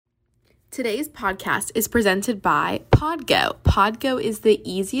Today's podcast is presented by Podgo. Podgo is the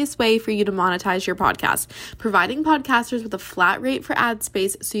easiest way for you to monetize your podcast, providing podcasters with a flat rate for ad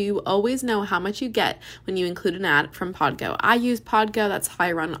space so you always know how much you get when you include an ad from Podgo. I use Podgo. That's how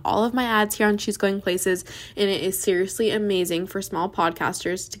I run all of my ads here on She's Going Places, and it is seriously amazing for small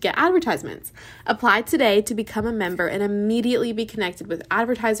podcasters to get advertisements. Apply today to become a member and immediately be connected with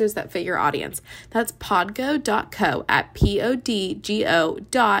advertisers that fit your audience. That's podgo.co at podgo.co.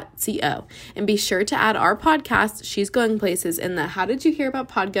 And be sure to add our podcast, She's Going Places, in the How Did You Hear About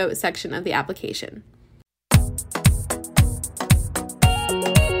Podgo section of the application.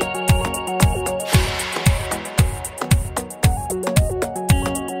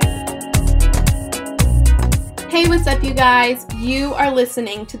 Hey, what's up, you guys? You are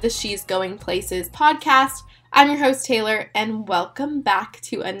listening to the She's Going Places podcast. I'm your host, Taylor, and welcome back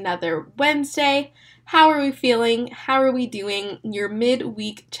to another Wednesday. How are we feeling? How are we doing? Your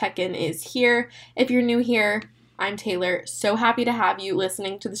midweek check-in is here. If you're new here, I'm Taylor. So happy to have you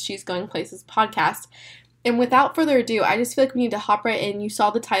listening to the She's Going Places podcast. And without further ado, I just feel like we need to hop right in. You saw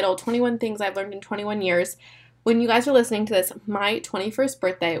the title, 21 Things I've Learned in 21 Years. When you guys are listening to this, my 21st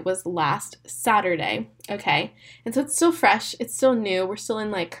birthday was last Saturday, okay? And so it's still fresh. It's still new. We're still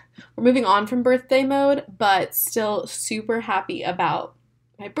in we're moving on from birthday mode, but still super happy about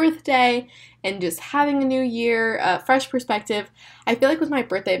my birthday and just having a new year, a fresh perspective. I feel like with my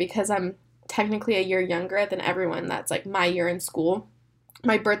birthday, because I'm technically a year younger than everyone that's like my year in school,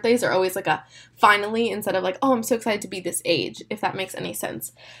 my birthdays are always like a finally instead of like, oh, I'm so excited to be this age, if that makes any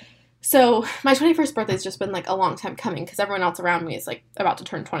sense. So my 21st birthday has just been like a long time coming because everyone else around me is like about to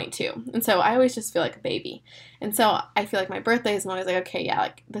turn 22. And so I always just feel like a baby. And so I feel like my birthday is always like, okay, yeah,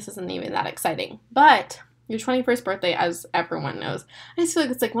 like this isn't even that exciting. But your 21st birthday, as everyone knows, I just feel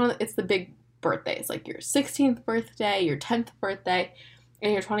like it's like it's the big birthdays. Like your 16th birthday, your 10th birthday,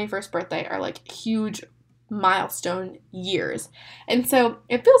 and your 21st birthday are like huge milestone years. And so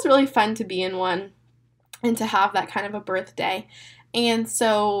it feels really fun to be in one and to have that kind of a birthday. And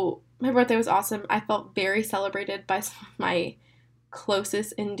so my birthday was awesome. I felt very celebrated by some of my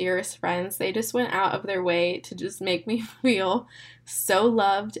closest and dearest friends. They just went out of their way to just make me feel so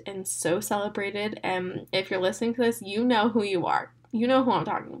loved and so celebrated. And if you're listening to this, you know who you are. You know who I'm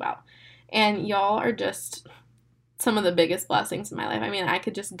talking about. And y'all are just some of the biggest blessings in my life. I mean, I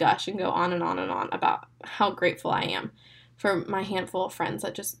could just gush and go on and on and on about how grateful I am for my handful of friends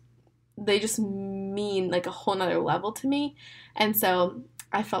that they just mean like a whole nother level to me. And so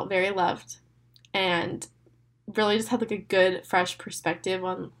I felt very loved and really just had like a good, fresh perspective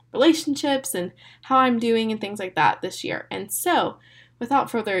on relationships and how I'm doing and things like that this year. And so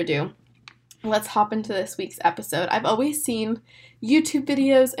without further ado, let's hop into this week's episode. I've always seen YouTube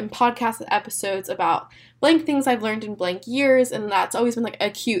videos and podcast episodes about blank things I've learned in blank years, and that's always been like a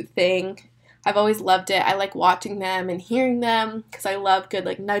cute thing. I've always loved it. I like watching them and hearing them because I love good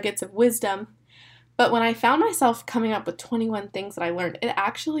like nuggets of wisdom. But when I found myself coming up with 21 things that I learned, it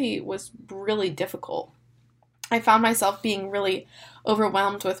actually was really difficult. I found myself being really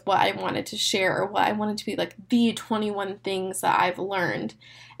overwhelmed with what I wanted to share or what I wanted to be like the 21 things that I've learned.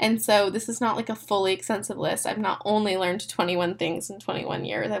 And so this is not like a fully extensive list. I've not only learned 21 things in 21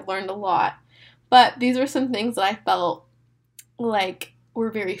 years. I've learned a lot. But these are some things that I felt like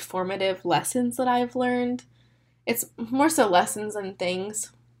were very formative lessons that I've learned. It's more so lessons and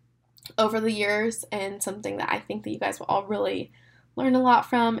things over the years, and something that I think that you guys will all really learn a lot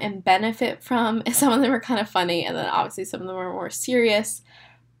from and benefit from. Some of them are kind of funny, and then obviously some of them are more serious.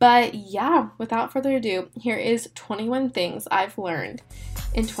 But yeah, without further ado, here is 21 things I've learned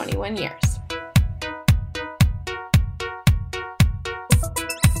in 21 years.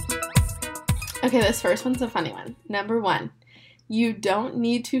 Okay, this first one's a funny one. Number 1, you don't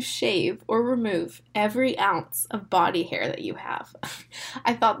need to shave or remove every ounce of body hair that you have.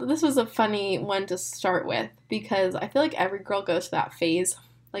 I thought that this was a funny one to start with because I feel like every girl goes through that phase,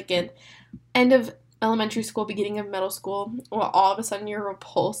 like in end of elementary school, beginning of middle school, where all of a sudden you're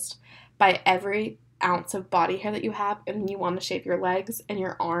repulsed by every ounce of body hair that you have, and you want to shave your legs and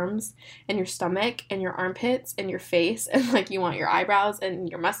your arms and your stomach and your armpits and your face, and like you want your eyebrows and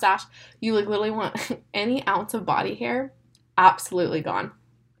your mustache. You like literally want any ounce of body hair absolutely gone.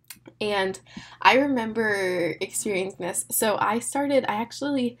 And I remember experiencing this. So I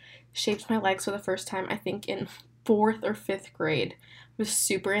actually shaved my legs for the first time, I think in 4th or 5th grade. I was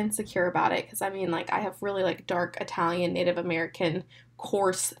super insecure about it because I mean, like, I have really like dark Italian, Native American,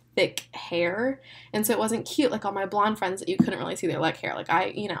 coarse, thick hair. And so it wasn't cute like all my blonde friends that you couldn't really see their leg hair. Like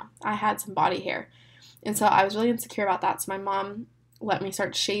I had some body hair. And so I was really insecure about that. So my mom let me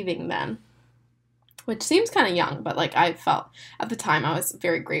start shaving then. which seems kind of young, but like I felt at the time I was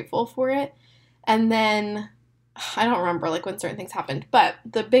very grateful for it. And then I don't remember like when certain things happened, but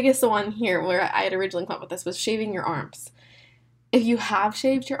the biggest one here where I had originally come up with this was shaving your arms. If you have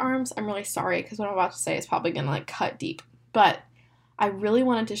shaved your arms, I'm really sorry because what I'm about to say is probably going to like cut deep. But I really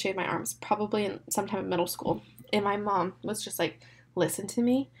wanted to shave my arms probably in sometime in middle school. And my mom was just like, listen to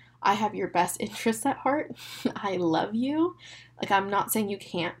me. I have your best interests at heart. I love you. Like, I'm not saying you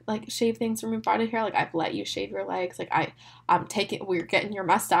can't, like, shave things from your body hair. Like, I've let you shave your legs. Like, we're getting your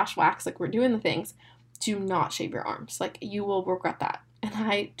mustache waxed. Like, we're doing the things. Do not shave your arms. Like, you will regret that. And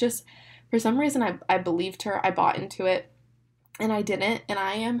I just, for some reason, I believed her. I bought into it. And I didn't. And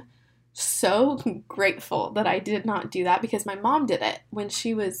I am so grateful that I did not do that because my mom did it when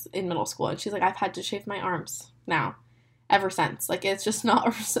she was in middle school. And she's like, I've had to shave my arms now. Ever since. Like, it's just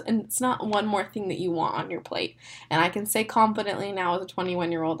not, it's not one more thing that you want on your plate. And I can say confidently now as a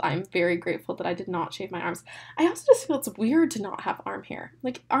 21-year-old, I'm very grateful that I did not shave my arms. I also just feel it's weird to not have arm hair.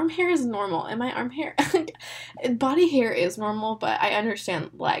 Like, arm hair is normal, and my arm hair, like, body hair is normal, but I understand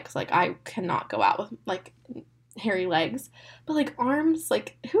legs. Like, I cannot go out with, like, hairy legs. But, like, arms,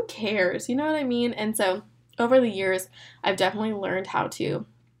 like, who cares? You know what I mean? And so, over the years, I've definitely learned how to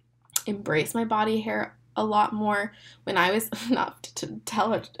embrace my body hair a lot more. When I was, not to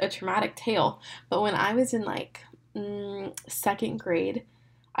tell a traumatic tale, but when I was in like second grade,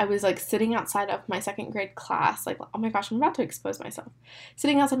 I was like sitting outside of my second grade class, like, oh my gosh, I'm about to expose myself.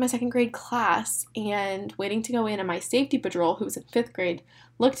 Sitting outside my second grade class and waiting to go in, and my safety patrol, who was in fifth grade,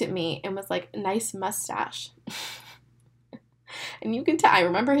 looked at me and was like, nice mustache. And you can tell, I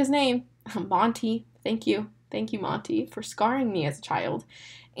remember his name, Monty. Thank you, Monty, for scarring me as a child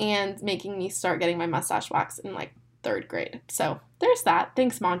and making me start getting my mustache waxed in like third grade. So there's that.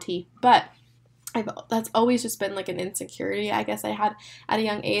 Thanks, Monty. But that's always just been like an insecurity I guess I had at a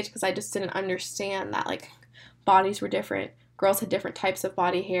young age because I just didn't understand that like bodies were different. Girls had different types of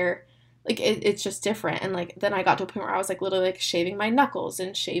body hair. Like it's just different. And like then I got to a point where I was like literally like shaving my knuckles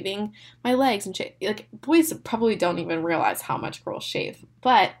and shaving my legs and like boys probably don't even realize how much girls shave.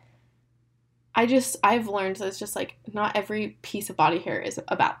 But I've learned that it's just, like, not every piece of body hair is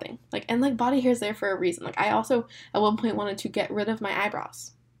a bad thing. Like, and, like, body hair is there for a reason. Like, I also, at one point, wanted to get rid of my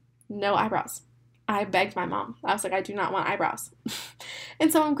eyebrows. No eyebrows. I begged my mom. I was like, I do not want eyebrows.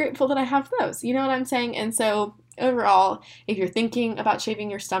 And so I'm grateful that I have those. You know what I'm saying? And so, overall, if you're thinking about shaving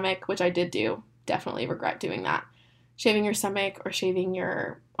your stomach, which I did do, definitely regret doing that. Shaving your stomach or shaving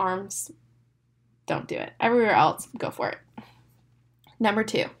your arms, don't do it. Everywhere else, go for it. Number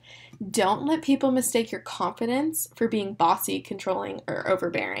 2. Don't let people mistake your confidence for being bossy, controlling, or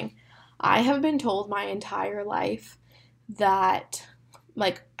overbearing. I have been told my entire life that,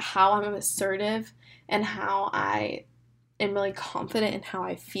 like, how I'm assertive and how I am really confident in how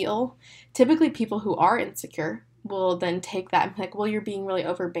I feel. Typically, people who are insecure will then take that and be like, well, you're being really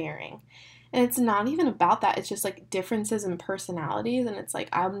overbearing. And it's not even about that. It's just, like, differences in personalities. And it's like,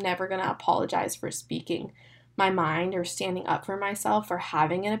 I'm never going to apologize for speaking my mind or standing up for myself or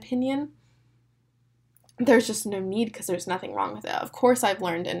having an opinion. There's just no need because there's nothing wrong with it. Of course, I've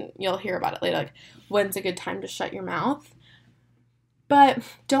learned, and you'll hear about it later, like, when's a good time to shut your mouth. But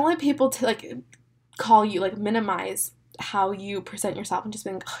don't let people call you, like, minimize how you present yourself and just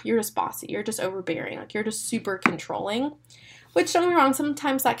being, oh, you're just bossy, you're just overbearing, like, you're just super controlling. Which, don't get me wrong,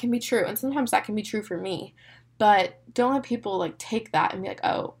 sometimes that can be true, and sometimes that can be true for me. But don't let people, like, take that and be like,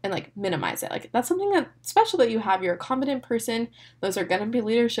 oh, and, like, minimize it. Like, that's something that, especially that you have, you're a competent person. Those are going to be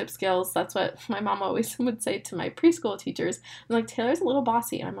leadership skills. That's what my mom always would say to my preschool teachers. I'm like, Taylor's a little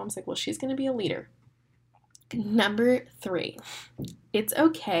bossy. And my mom's like, well, she's going to be a leader. Number 3, it's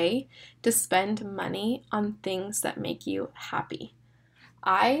okay to spend money on things that make you happy.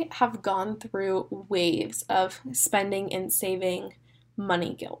 I have gone through waves of spending and saving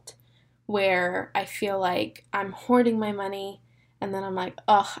money guilt, where I feel like I'm hoarding my money, and then I'm like,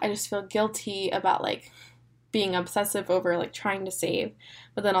 ugh, I just feel guilty about, like, being obsessive over, like, trying to save,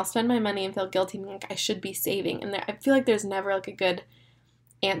 but then I'll spend my money and feel guilty, being like, I should be saving, and I feel like there's never, like, a good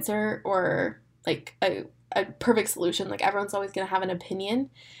answer or, like, a perfect solution. Like, everyone's always going to have an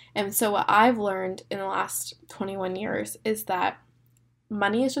opinion, and so what I've learned in the last 21 years is that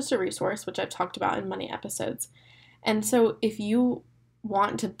money is just a resource, which I've talked about in money episodes, and so if you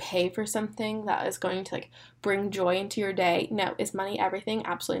want to pay for something that is going to, like, bring joy into your day, no. Is money everything?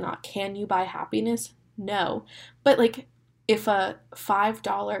 Absolutely not. Can you buy happiness? No. But, like, if a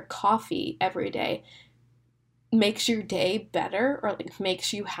 $5 coffee every day makes your day better or, like,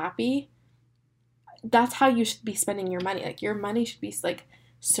 makes you happy, that's how you should be spending your money. Like, your money should be, like,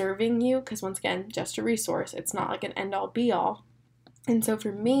 serving you, because once again, just a resource. It's not like an end-all be-all. And so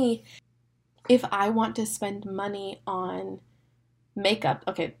for me, if I want to spend money on makeup,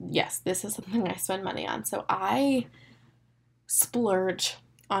 okay, yes, this is something I spend money on. So I splurge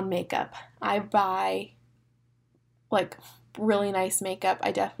on makeup. I buy like really nice makeup.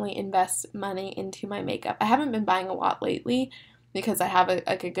 I definitely invest money into my makeup. I haven't been buying a lot lately because I have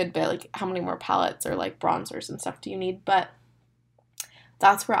a good bit, like how many more palettes or like bronzers and stuff do you need? But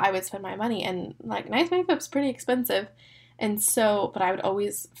that's where I would spend my money. And like nice makeup's pretty expensive. And so, but I would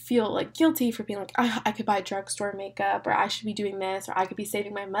always feel like guilty for being like, oh, I could buy drugstore makeup, or I should be doing this, or I could be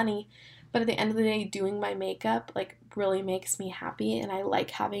saving my money. But at the end of the day, doing my makeup like really makes me happy, and I like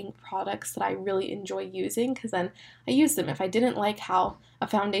having products that I really enjoy using because then I use them. If I didn't like how a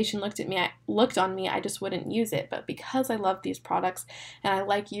foundation looked on me, I just wouldn't use it. But because I love these products and I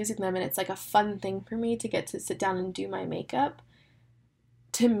like using them, and it's like a fun thing for me to get to sit down and do my makeup,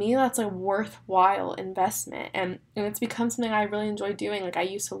 to me that's a worthwhile investment, and it's become something I really enjoy doing. Like I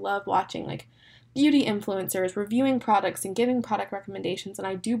used to love watching like beauty influencers reviewing products and giving product recommendations, and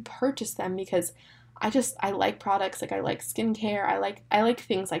I do purchase them because I like products. Like I like skincare, I like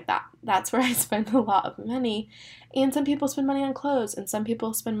things like that. That's where I spend a lot of money. And some people spend money on clothes, and some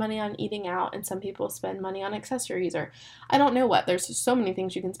people spend money on eating out, and some people spend money on accessories, or I don't know what. There's so many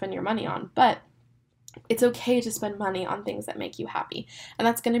things you can spend your money on, but it's okay to spend money on things that make you happy. And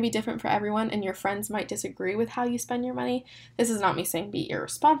that's going to be different for everyone, and your friends might disagree with how you spend your money. This is not me saying be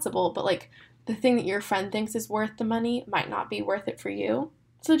irresponsible, but like the thing that your friend thinks is worth the money might not be worth it for you.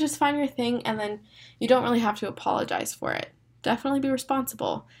 So just find your thing, and then you don't really have to apologize for it. Definitely be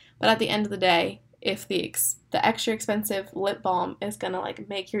responsible. But at the end of the day, if the extra expensive lip balm is going to like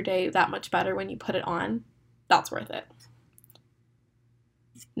make your day that much better when you put it on, that's worth it.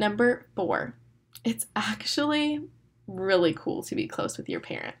 Number 4. It's actually really cool to be close with your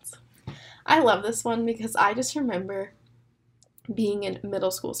parents. I love this one because I just remember being in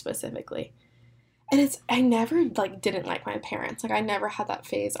middle school specifically. And I never didn't like my parents. Like I never had that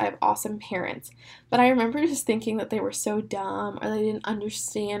phase. I have awesome parents. But I remember just thinking that they were so dumb, or they didn't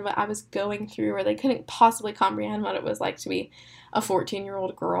understand what I was going through, or they couldn't possibly comprehend what it was like to be a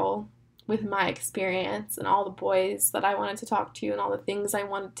 14-year-old girl with my experience and all the boys that I wanted to talk to and all the things I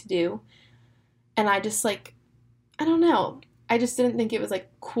wanted to do. And I just I don't know. I just didn't think it was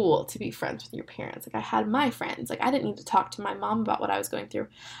cool to be friends with your parents. I had my friends. I didn't need to talk to my mom about what I was going through.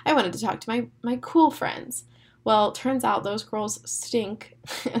 I wanted to talk to my cool friends. Well, it turns out those girls stink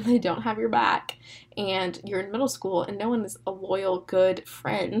and they don't have your back. And you're in middle school and no one is a loyal, good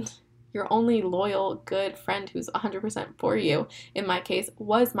friend. Your only loyal, good friend who's 100% for you, in my case,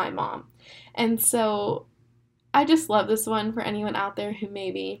 was my mom. And so I just love this one for anyone out there who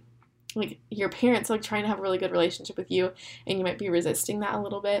maybe your parents trying to have a really good relationship with you and you might be resisting that a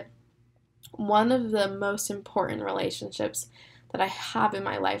little bit. One of the most important relationships that I have in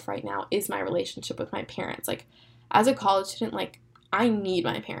my life right now is my relationship with my parents. As a college student, I need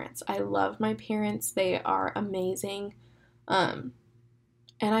my parents. I love my parents. They are amazing. And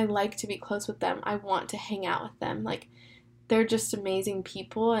I like to be close with them. I want to hang out with them. They're just amazing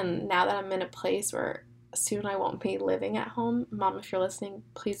people. And now that I'm in a place where soon I won't be living at home. Mom, if you're listening,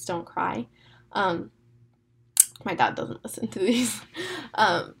 please don't cry. My dad doesn't listen to these.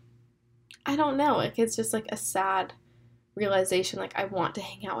 I don't know. It's just a sad realization. I want to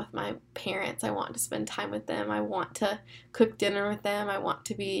hang out with my parents. I want to spend time with them. I want to cook dinner with them. I want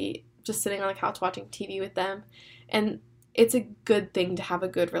to be just sitting on the couch watching TV with them. And it's a good thing to have a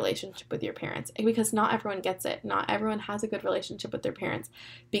good relationship with your parents, because not everyone gets it. Not everyone has a good relationship with their parents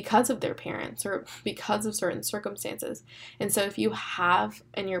because of their parents or because of certain circumstances. And so if you have,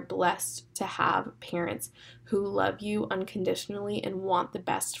 and you're blessed to have parents who love you unconditionally and want the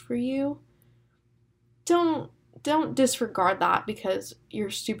best for you, don't disregard that because your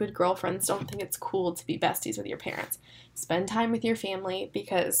stupid girlfriends don't think it's cool to be besties with your parents. Spend time with your family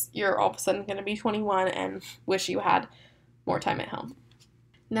because you're all of a sudden going to be 21 and wish you had more time at home.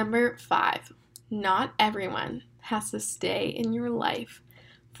 Number 5, not everyone has to stay in your life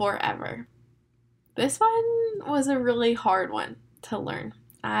forever. This one was a really hard one to learn.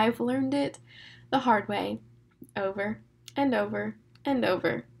 I've learned it the hard way over and over and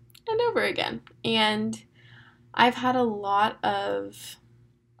over and over again. And I've had a lot of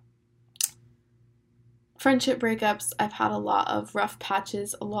friendship breakups. I've had a lot of rough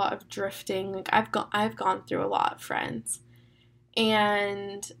patches, a lot of drifting. I've gone through a lot of friends.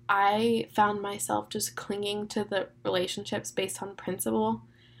 And I found myself just clinging to the relationships based on principle.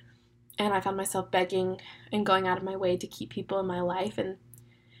 And I found myself begging and going out of my way to keep people in my life. And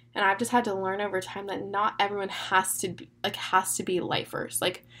I've just had to learn over time that not everyone has to be lifers.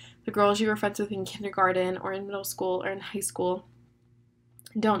 The girls you were friends with in kindergarten or in middle school or in high school,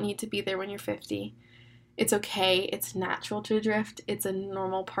 don't need to be there when you're 50. It's okay. It's natural to drift. It's a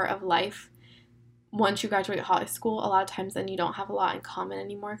normal part of life. Once you graduate high school, a lot of times then you don't have a lot in common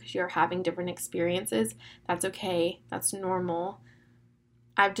anymore because you're having different experiences. That's okay. That's normal.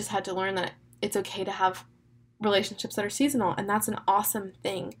 I've just had to learn that it's okay to have relationships that are seasonal, and that's an awesome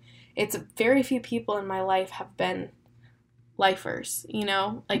thing. It's very few people in my life have been lifers,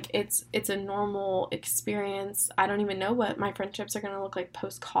 like it's a normal experience. I don't even know what my friendships are going to look like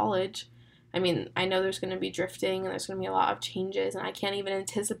post-college. I mean, I know there's going to be drifting and there's going to be a lot of changes, and I can't even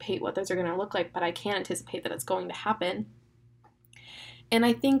anticipate what those are going to look like, but I can anticipate that it's going to happen. And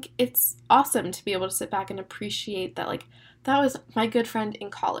I think it's awesome to be able to sit back and appreciate that, like, that was my good friend in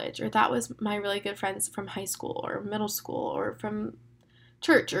college, or that was my really good friends from high school or middle school or from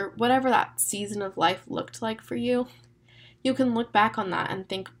church, or whatever that season of life looked like for you. You can look back on that and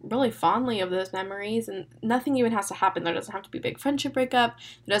think really fondly of those memories, and nothing even has to happen. There doesn't have to be a big friendship breakup.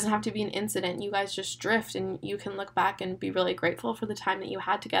 There doesn't have to be an incident. You guys just drift, and you can look back and be really grateful for the time that you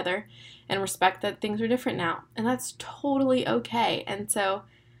had together and respect that things are different now. And that's totally okay. And so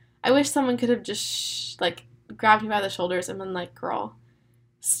I wish someone could have just grabbed me by the shoulders and been like, girl,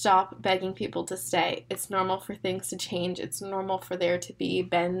 stop begging people to stay. It's normal for things to change. It's normal for there to be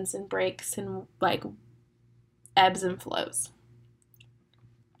bends and breaks and ebbs and flows.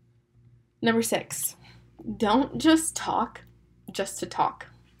 Number 6, don't just talk just to talk.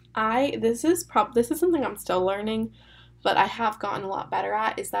 This is something I'm still learning, but I have gotten a lot better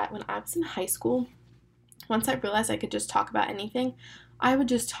at, is that when I was in high school, once I realized I could just talk about anything, I would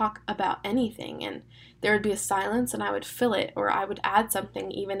just talk about anything, and there would be a silence and I would fill it, or I would add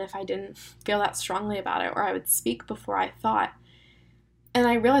something even if I didn't feel that strongly about it, or I would speak before I thought. And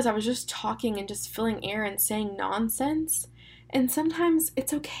I realized I was just talking and just filling air and saying nonsense. And sometimes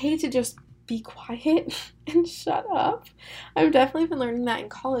it's okay to just be quiet and shut up. I've definitely been learning that in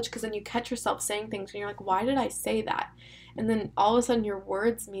college, because then you catch yourself saying things and you're like, why did I say that? And then all of a sudden your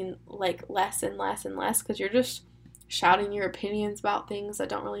words mean less and less and less, because you're just shouting your opinions about things that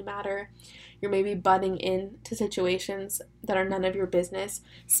don't really matter. You're maybe butting into situations that are none of your business,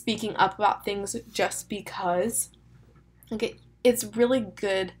 speaking up about things just because. It's really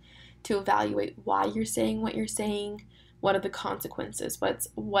good to evaluate why you're saying what you're saying. What are the consequences?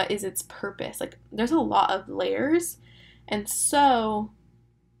 What is its purpose? There's a lot of layers. And so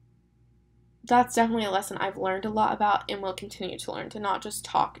that's definitely a lesson I've learned a lot about and will continue to learn, to not just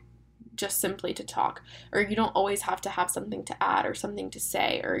talk just simply to talk, or you don't always have to have something to add or something to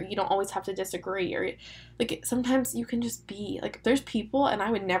say, or you don't always have to disagree, or sometimes you can just be there's people, and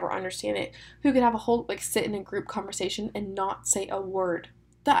I would never understand it, who could have a whole sit in a group conversation and not say a word.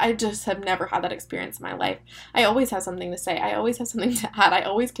 That I just have never had that experience in my life. I always have something to say. I always have something to add. I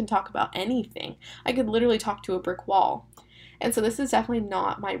always can talk about anything. I could literally talk to a brick wall. And so this is definitely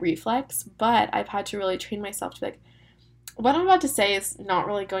not my reflex, but I've had to really train myself to what I'm about to say is not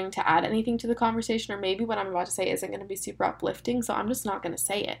really going to add anything to the conversation, or maybe what I'm about to say isn't going to be super uplifting, so I'm just not going to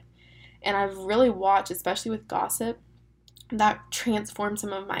say it. And I've really watched, especially with gossip, that transforms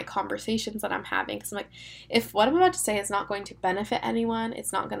some of my conversations that I'm having. Because I'm if what I'm about to say is not going to benefit anyone,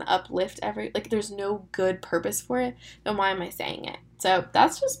 it's not going to uplift there's no good purpose for it, then why am I saying it? So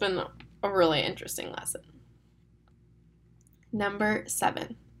that's just been a really interesting lesson. Number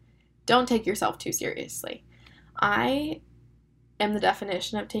 7, don't take yourself too seriously. I am the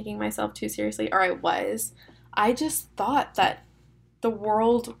definition of taking myself too seriously, or I was. I just thought that the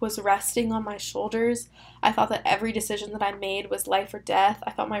world was resting on my shoulders. I thought that every decision that I made was life or death.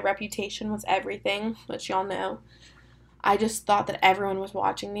 I thought my reputation was everything, which y'all know. I just thought that everyone was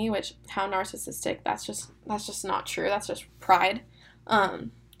watching me, which, how narcissistic, that's just not true. That's just pride.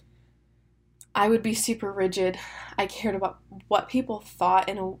 I would be super rigid. I cared about what people thought,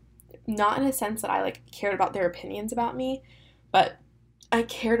 not in a sense that I cared about their opinions about me, but I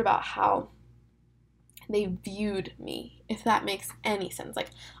cared about how they viewed me, if that makes any sense.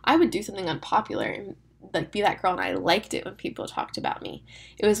 I would do something unpopular and be that girl, and I liked it when people talked about me.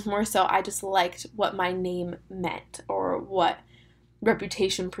 It was more so I just liked what my name meant, or what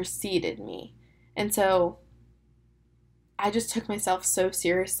reputation preceded me. And so I just took myself so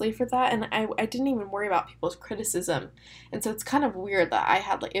seriously for that, and I didn't even worry about people's criticism. And so it's kind of weird that I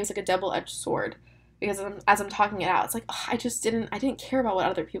had it was a double-edged sword, because as I'm talking it out, it's I didn't care about what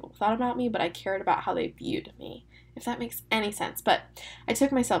other people thought about me, but I cared about how they viewed me, if that makes any sense. But I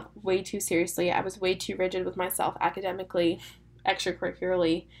took myself way too seriously. I was way too rigid with myself academically,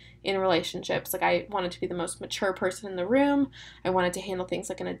 extracurricularly, in relationships. I wanted to be the most mature person in the room. I wanted to handle things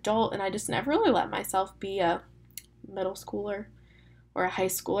like an adult, and I just never really let myself be a middle schooler or a high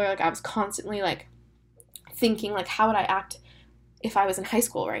schooler. I was constantly thinking how would I act if I was in high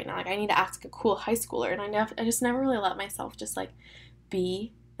school right now. Like, I need to act like a cool high schooler. And I just never really let myself just, like,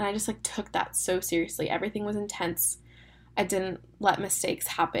 be. And I just, like, took that so seriously. Everything was intense. I didn't let mistakes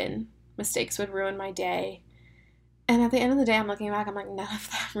happen. Mistakes would ruin my day. And at the end of the day, I'm looking back, I'm like, none of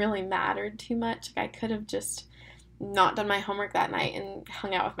that really mattered too much. Like, I could have just not done my homework that night and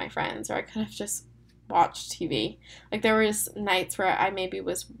hung out with my friends, or I could have just watched TV. Like, there were just nights where I maybe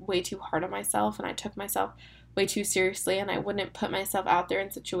was way too hard on myself, and I took myself way too seriously, and I wouldn't put myself out there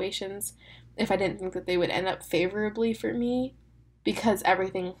in situations if I didn't think that they would end up favorably for me, because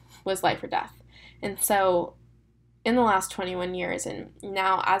everything was life or death. And so in the last 21 years, and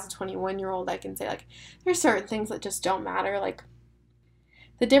now as a 21-year-old, I can say, like, there's certain things that just don't matter. Like,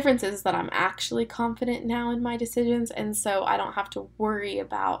 the difference is that I'm actually confident now in my decisions, and so I don't have to worry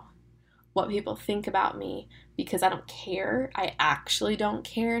about what people think about me, because I don't care. I actually don't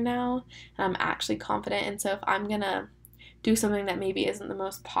care now, and I'm actually confident. And so if I'm gonna do something that maybe isn't the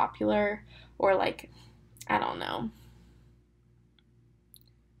most popular, or, like, I don't know,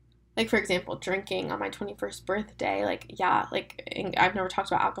 like, for example, drinking on my 21st birthday, like, yeah, like, I've never talked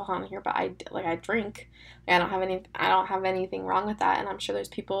about alcohol in here, but I drink. Like, I don't have anything wrong with that, and I'm sure there's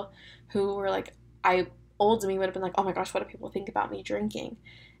people who were, like, old to me would have been like, oh my gosh, what do people think about me drinking?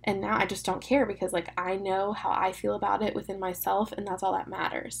 And now I just don't care, because, like, I know how I feel about it within myself, and that's all that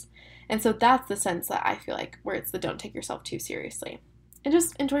matters. And so that's the sense that I feel like, where it's the don't take yourself too seriously. And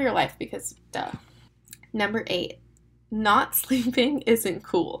just enjoy your life, because duh. Number 8, not sleeping isn't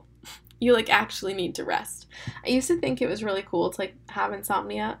cool. You, like, actually need to rest. I used to think it was really cool to, like, have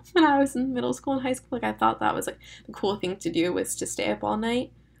insomnia when I was in middle school and high school. Like, I thought that was, like, the cool thing to do, was to stay up all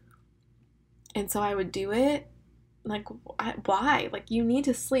night. And so I would do it. Like, why? Like, you need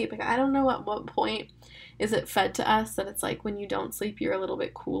to sleep. Like, I don't know at what point is it fed to us that it's like, when you don't sleep, you're a little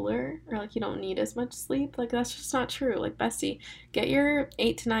bit cooler, or, like, you don't need as much sleep. Like, that's just not true. Like, bestie, get your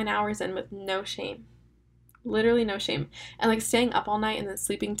 8 to 9 hours in with no shame. Literally no shame. And, like, staying up all night and then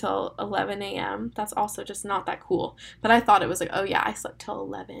sleeping till 11 a.m., that's also just not that cool. But I thought it was like, oh yeah, I slept till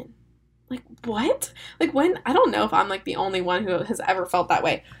 11. Like, what? Like, when? I don't know if I'm, like, the only one who has ever felt that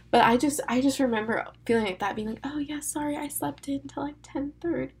way. But I just remember feeling like that, being like, oh yeah, sorry, I slept in till, like,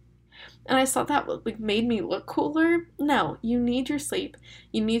 10:30. And I thought that, like, made me look cooler. No, you need your sleep.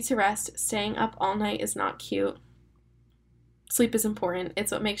 You need to rest. Staying up all night is not cute. Sleep is important.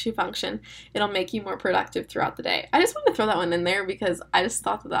 It's what makes you function. It'll make you more productive throughout the day. I just want to throw that one in there, because I just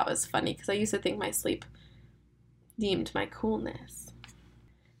thought that was funny, because I used to think my sleep deemed my coolness.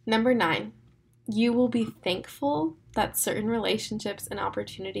 Number 9, you will be thankful that certain relationships and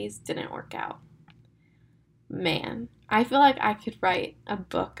opportunities didn't work out. Man, I feel like I could write a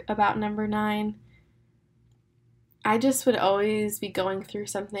book about number 9. I just would always be going through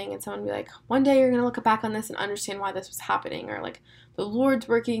something, and someone would be like, one day you're going to look back on this and understand why this was happening, or, like, the Lord's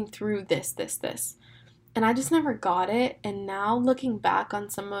working through this. And I just never got it. And now, looking back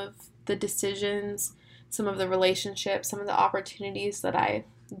on some of the decisions, some of the relationships, some of the opportunities that I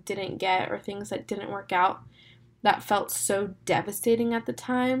didn't get, or things that didn't work out, that felt so devastating at the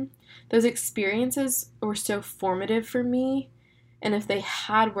time. Those experiences were so formative for me, and if they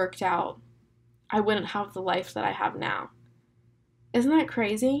had worked out, I wouldn't have the life that I have now. Isn't that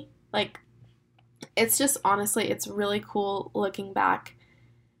crazy? Like, it's just, honestly, it's really cool looking back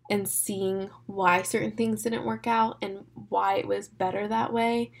and seeing why certain things didn't work out, and why it was better that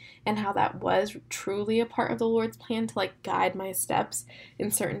way, and how that was truly a part of the Lord's plan to, like, guide my steps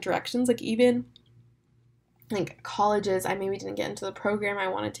in certain directions. Like, even, like, colleges, I maybe didn't get into the program I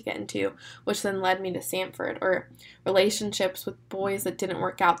wanted to get into, which then led me to Samford, or relationships with boys that didn't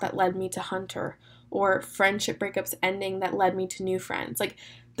work out that led me to Hunter, or friendship breakups ending that led me to new friends. Like,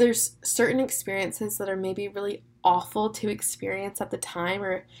 there's certain experiences that are maybe really awful to experience at the time,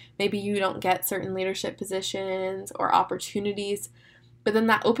 or maybe you don't get certain leadership positions or opportunities, but then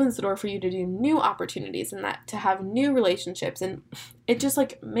that opens the door for you to do new opportunities, and that to have new relationships, and it just,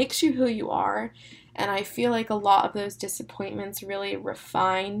 like, makes you who you are. And I feel like a lot of those disappointments really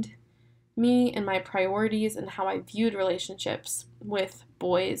refined me and my priorities, and how I viewed relationships with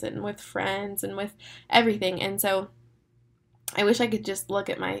boys and with friends and with everything. And so I wish I could just look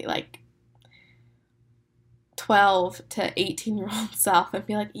at my, like, 12 to 18-year-old self and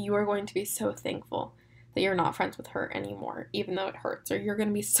be like, you are going to be so thankful that you're not friends with her anymore, even though it hurts. Or you're going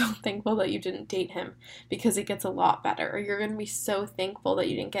to be so thankful that you didn't date him, because it gets a lot better. Or you're going to be so thankful that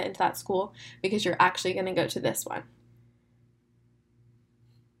you didn't get into that school, because you're actually going to go to this one.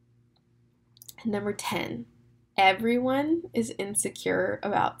 And number 10, everyone is insecure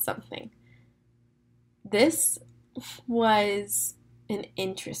about something. This was an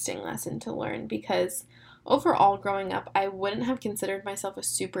interesting lesson to learn, because overall growing up, I wouldn't have considered myself a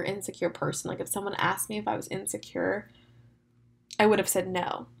super insecure person. Like if someone asked me if I was insecure, I would have said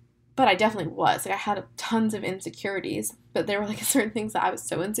no. But I definitely was. Like I had tons of insecurities, but there were like certain things that I was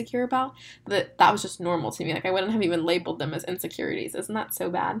so insecure about that was just normal to me. Like I wouldn't have even labeled them as insecurities. Isn't that so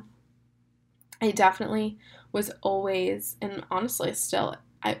bad? I definitely was always, and honestly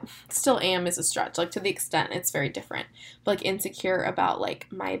I still am is a stretch, like to the extent it's very different, but like insecure about like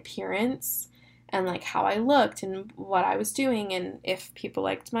my appearance and like how I looked and what I was doing and if people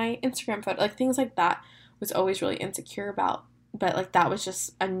liked my Instagram photo, like things like that was always really insecure about. But like that was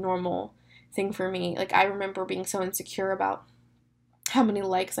just a normal thing for me. Like I remember being so insecure about how many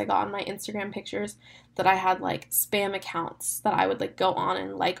likes I got on my Instagram pictures that I had like spam accounts that I would like go on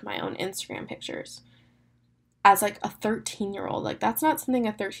and like my own Instagram pictures as like a 13-year-old. Like that's not something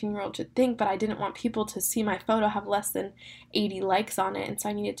a 13-year-old should think, but I didn't want people to see my photo have less than 80 likes on it, and so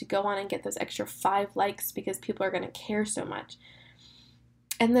I needed to go on and get those extra 5 likes because people are going to care so much.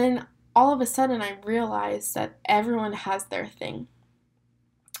 And then all of a sudden I realized that everyone has their thing.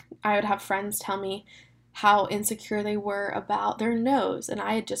 I would have friends tell me how insecure they were about their nose, and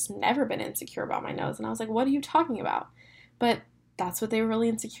I had just never been insecure about my nose, and I was like, what are you talking about? But that's what they were really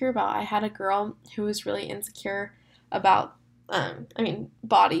insecure about. I had a girl who was really insecure about,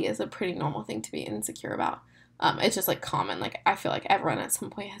 body is a pretty normal thing to be insecure about. It's just like common. Like I feel like everyone at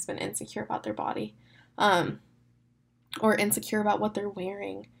some point has been insecure about their body, or insecure about what they're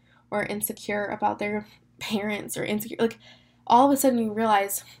wearing, or insecure about their parents, or insecure, like all of a sudden you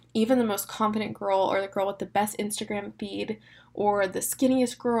realize even the most confident girl, or the girl with the best Instagram feed, or the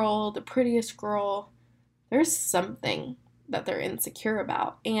skinniest girl, the prettiest girl, there's something that they're insecure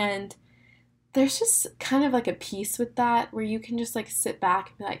about. And there's just kind of like a peace with that where you can just like sit back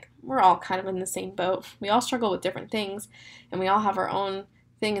and be like, we're all kind of in the same boat. We all struggle with different things, and we all have our own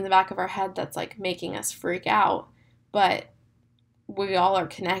thing in the back of our head that's like making us freak out, but we all are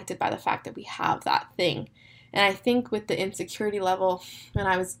connected by the fact that we have that thing. And I think with the insecurity level, when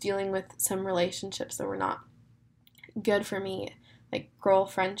I was dealing with some relationships that were not good for me, like girl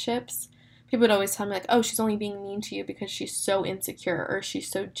friendships, people would always tell me like, oh, she's only being mean to you because she's so insecure, or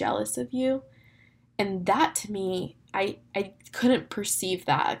she's so jealous of you. And that to me, I couldn't perceive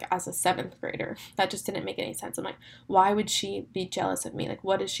that like, as a 7th grader. That just didn't make any sense. I'm like, why would she be jealous of me? Like,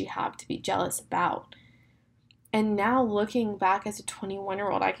 what does she have to be jealous about? And now looking back as a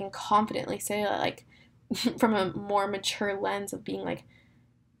 21-year-old, I can confidently say that, like, from a more mature lens of being like,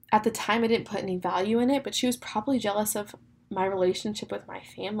 at the time I didn't put any value in it, but she was probably jealous of my relationship with my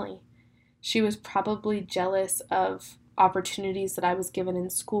family. She was probably jealous of opportunities that I was given in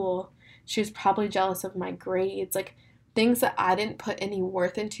school. She was probably jealous of my grades, like things that I didn't put any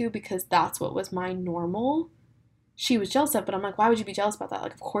worth into because that's what was my normal. She was jealous of, but I'm like, why would you be jealous about that?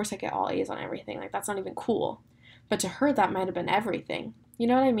 Like, of course I get all A's on everything. Like, that's not even cool. But to her, that might have been everything. You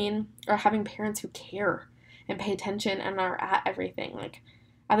know what I mean? Or having parents who care and pay attention and are at everything. Like,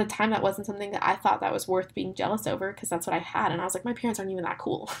 at the time, that wasn't something that I thought that was worth being jealous over because that's what I had. And I was like, my parents aren't even that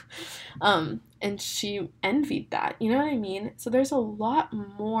cool. And she envied that. You know what I mean? So there's a lot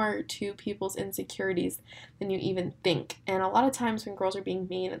more to people's insecurities than you even think. And a lot of times when girls are being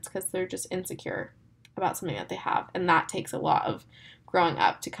mean, it's because they're just insecure about something that they have. And that takes a lot of growing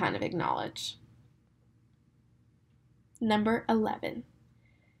up to kind of acknowledge. Number 11.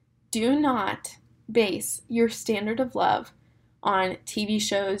 Do not base your standard of love on TV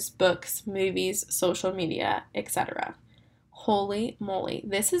shows, books, movies, social media, etc. Holy moly,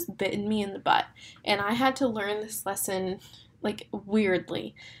 this has bitten me in the butt. And I had to learn this lesson, like,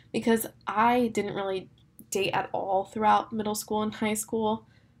 weirdly, because I didn't really date at all throughout middle school and high school.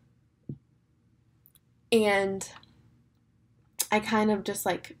 And I kind of just,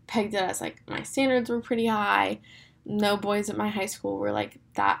 like, pegged it as, like, my standards were pretty high. No boys at my high school were, like,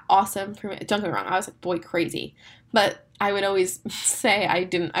 that awesome for me. Don't get me wrong, I was, like, boy crazy. But I would always say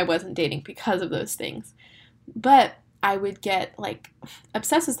I wasn't dating because of those things. But I would get, like,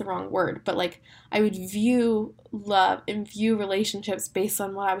 obsessed is the wrong word, but, like, I would view love and view relationships based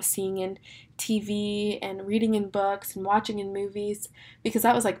on what I was seeing in TV and reading in books and watching in movies, because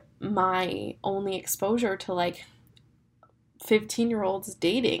that was, like, my only exposure to, like, 15-year-olds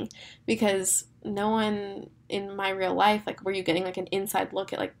dating, because no one in my real life, like, were you getting, like, an inside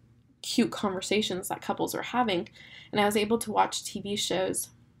look at, like, cute conversations that couples were having. And I was able to watch TV shows,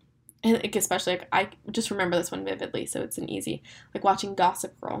 and like, especially, like, I just remember this one vividly, so it's an easy, like, watching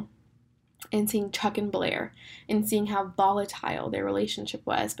Gossip Girl and seeing Chuck and Blair and seeing how volatile their relationship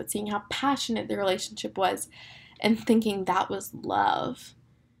was, but seeing how passionate their relationship was and thinking that was love.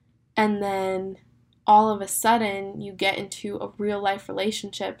 And then all of a sudden you get into a real life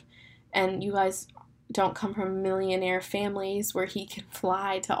relationship and you guys don't come from millionaire families where he can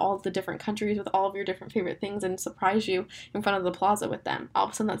fly to all the different countries with all of your different favorite things and surprise you in front of the plaza with them. All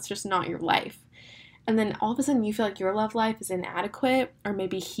of a sudden, that's just not your life. And then all of a sudden you feel like your love life is inadequate, or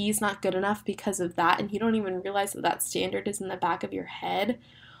maybe he's not good enough because of that, and you don't even realize that that standard is in the back of your head.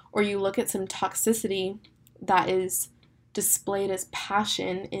 Or you look at some toxicity that is displayed as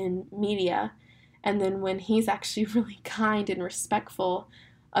passion in media, and then when he's actually really kind and respectful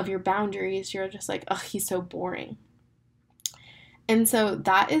of your boundaries, you're just like, oh, he's so boring. And so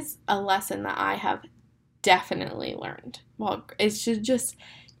that is a lesson that I have definitely learned. Well,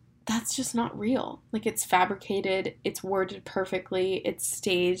 that's just not real. Like, it's fabricated, it's worded perfectly, it's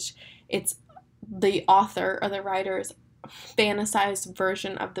staged, it's the author or the writer's fantasized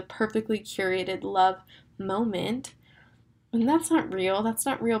version of the perfectly curated love moment. And that's not real. That's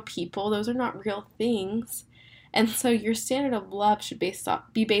not real people. Those are not real things. And so your standard of love should be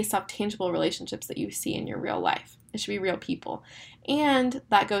based off tangible relationships that you see in your real life. It should be real people. And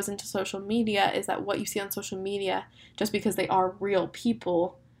that goes into social media, is that what you see on social media, just because they are real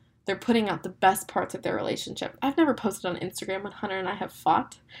people, they're putting out the best parts of their relationship. I've never posted on Instagram when Hunter and I have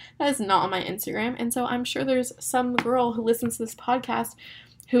fought. That is not on my Instagram. And so I'm sure there's some girl who listens to this podcast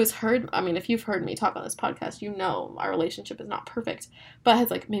who has heard, I mean, if you've heard me talk on this podcast, you know our relationship is not perfect, but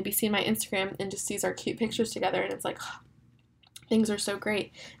has like maybe seen my Instagram and just sees our cute pictures together and it's like, oh, things are so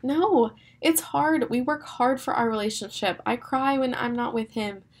great. No, it's hard. We work hard for our relationship. I cry when I'm not with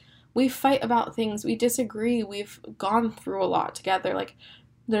him. We fight about things. We disagree. We've gone through a lot together. Like,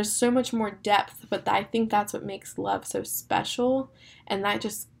 there's so much more depth, but I think that's what makes love so special, and that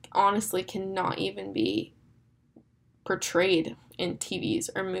just honestly cannot even be portrayed in TVs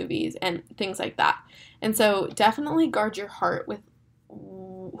or movies and things like that. And so definitely guard your heart with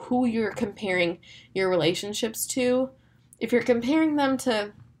who you're comparing your relationships to. If you're comparing them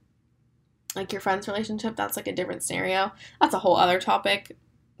to like your friend's relationship, that's like a different scenario. That's a whole other topic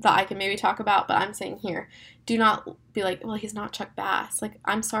that I can maybe talk about, but I'm saying here, do not be like, well, he's not Chuck Bass. Like,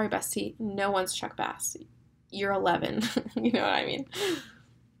 I'm sorry, bestie, no one's Chuck Bass. You're 11. You know what I mean?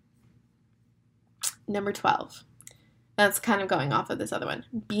 Number 12. That's kind of going off of this other one.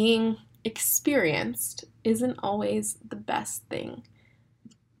 Being experienced isn't always the best thing.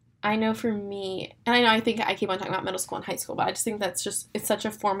 I know for me, and I think I keep on talking about middle school and high school, but I just think it's such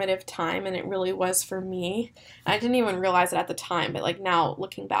a formative time, and it really was for me. I didn't even realize it at the time, but like now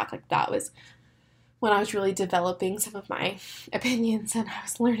looking back, like that was when I was really developing some of my opinions, and I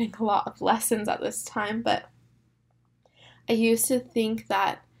was learning a lot of lessons at this time. But I used to think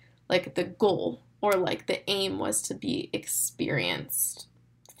that like the goal or like the aim was to be experienced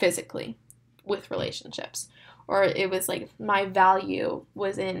physically with relationships. Or it was like my value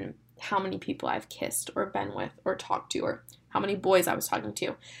was in how many people I've kissed or been with or talked to, or how many boys I was talking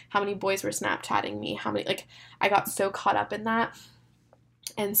to, how many boys were Snapchatting me, like I got so caught up in that.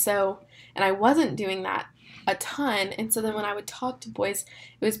 And I wasn't doing that a ton. And so then when I would talk to boys,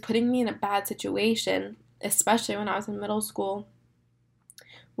 it was putting me in a bad situation, especially when I was in middle school,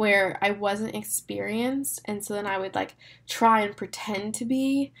 where I wasn't experienced, and so then I would like try and pretend to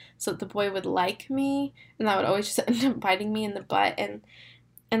be so that the boy would like me, and that would always just end up biting me in the butt. And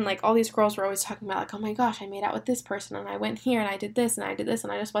like all these girls were always talking about like, oh my gosh, I made out with this person, and I went here and I did this and I did this,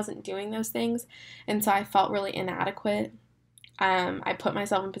 and I just wasn't doing those things, and so I felt really inadequate. I put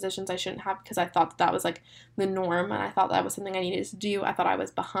myself in positions I shouldn't have because I thought that was like the norm, and I thought that was something I needed to do. I thought I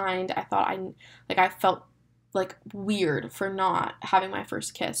was behind. I felt like weird for not having my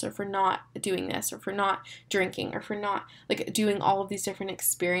first kiss, or for not doing this, or for not drinking, or for not like doing all of these different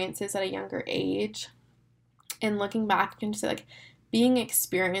experiences at a younger age. And looking back, I can just say like being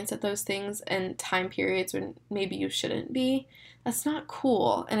experienced at those things and time periods when maybe you shouldn't be, that's not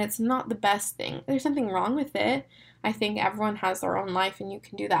cool, and it's not the best thing. There's something wrong with it. I think everyone has their own life and you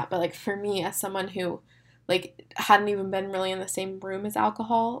can do that. But like for me, as someone who like hadn't even been really in the same room as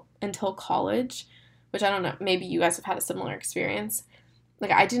alcohol until college, which I don't know, maybe you guys have had a similar experience.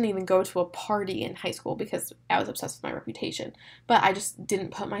 Like, I didn't even go to a party in high school because I was obsessed with my reputation. But I just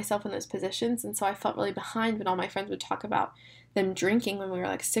didn't put myself in those positions, and so I felt really behind when all my friends would talk about them drinking when we were,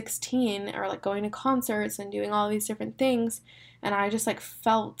 like, 16, or, like, going to concerts and doing all these different things. And I just, like,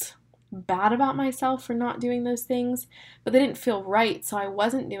 felt bad about myself for not doing those things, but they didn't feel right, so I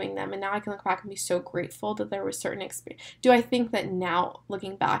wasn't doing them. And now I can look back and be so grateful that there was certain experience. Do I think that now,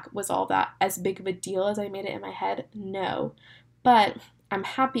 looking back, was all that as big of a deal as I made it in my head? No. But I'm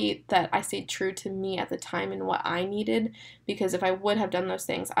happy that I stayed true to me at the time and what I needed, because if I would have done those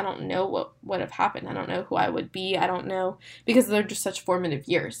things, I don't know what would have happened. I don't know who I would be. I don't know, because they're just such formative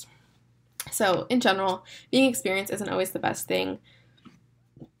years. So in general, being experienced isn't always the best thing.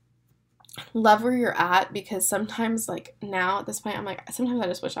 love where you're at, because sometimes, like, now at this point, I'm like, sometimes I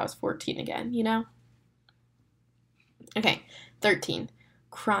just wish I was 14 again, you know? Okay, 13.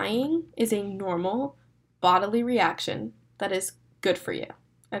 Crying is a normal bodily reaction that is good for you,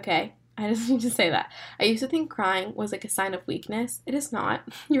 okay? I just need to say that. I used to think crying was like a sign of weakness. It is not.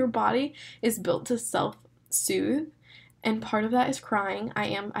 Your body is built to self-soothe, and part of that is crying.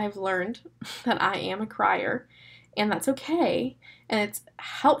 I've learned that I am a crier, and that's okay. And it's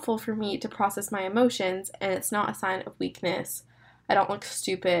helpful for me to process my emotions, and it's not a sign of weakness. I don't look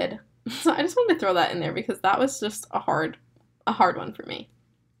stupid. So I just wanted to throw that in there because that was just a hard one for me.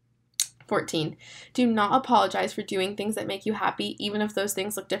 14. Do not apologize for doing things that make you happy, even if those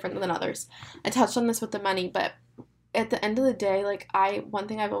things look different than others. I touched on this with the money, but at the end of the day, like, one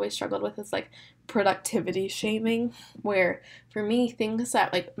thing I've always struggled with is, like, productivity shaming, where for me, things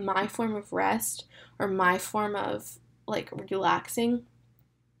that, like, my form of rest or my form of, like, relaxing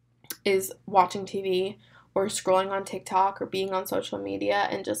is watching TV or scrolling on TikTok or being on social media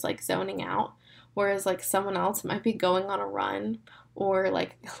and just, like, zoning out. Whereas, like, someone else might be going on a run or,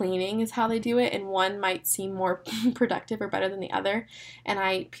 like, cleaning is how they do it, and one might seem more productive or better than the other.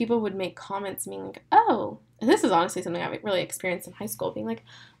 And people would make comments being like, oh, and this is honestly something I really experienced in high school, being like,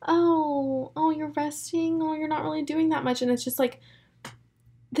 oh, you're resting, oh, you're not really doing that much. And it's just like,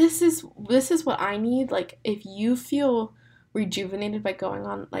 this is what I need. Like, if you feel rejuvenated by going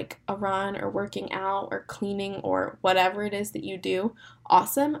on, like, a run or working out or cleaning or whatever it is that you do,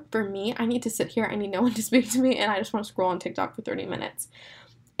 awesome. For me, I need to sit here, I need no one to speak to me, and I just want to scroll on TikTok for 30 minutes.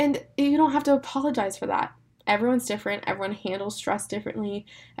 And you don't have to apologize for that. Everyone's different. Everyone handles stress differently.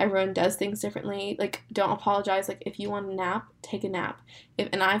 Everyone does things differently. Like, don't apologize. Like, if you want a nap, take a nap.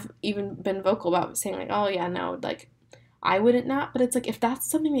 And I've even been vocal about saying, like, oh yeah, no, like, I wouldn't nap. But it's like, if that's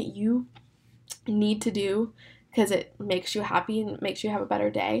something that you need to do because it makes you happy and makes you have a better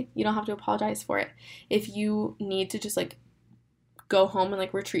day, you don't have to apologize for it. If you need to just, like, go home and,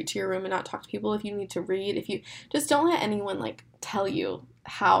 like, retreat to your room and not talk to people, if you need to read, if you just don't let anyone, like, tell you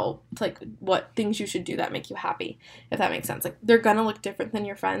how, like, what things you should do that make you happy, if that makes sense. Like, they're gonna look different than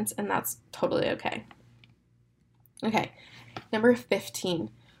your friends, and that's totally okay. Okay, number 15,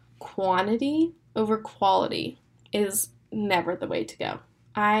 quantity over quality is never the way to go.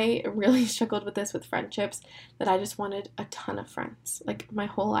 I really struggled with this with friendships, that I just wanted a ton of friends. Like, my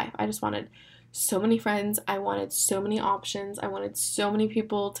whole life, I just wanted so many friends. I wanted so many options. I wanted so many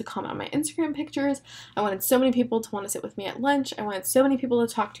people to comment on my Instagram pictures. I wanted so many people to want to sit with me at lunch. I wanted so many people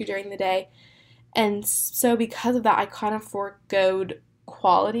to talk to during the day. And so because of that, I kind of foregoed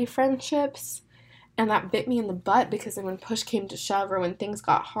quality friendships. And that bit me in the butt, because then when push came to shove or when things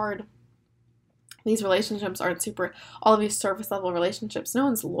got hard, these relationships aren't all of these surface level relationships. No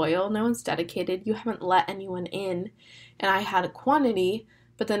one's loyal. No one's dedicated. You haven't let anyone in. And I had a quantity,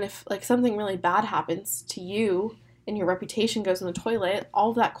 but then if, like, something really bad happens to you and your reputation goes in the toilet, all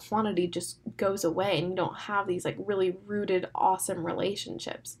of that quantity just goes away and you don't have these, like, really rooted, awesome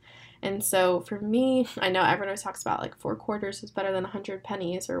relationships. And so for me, I know everyone always talks about, like, 4 quarters is better than 100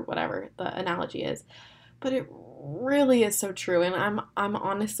 pennies or whatever the analogy is, but it really is so true. And I'm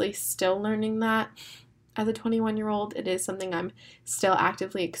honestly still learning that as a 21-year-old. It is something I'm still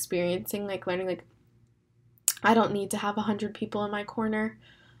actively experiencing, like, learning, like, I don't need to have 100 people in my corner.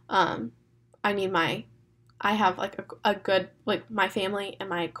 I have, like, a good, like, my family and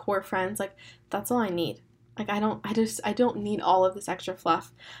my core friends, like, that's all I need. Like, I don't need all of this extra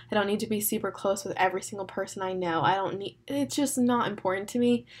fluff. I don't need to be super close with every single person I know. It's just not important to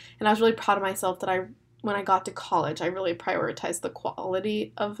me. And I was really proud of myself that when I got to college, I really prioritized the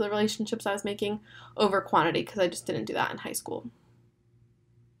quality of the relationships I was making over quantity, because I just didn't do that in high school.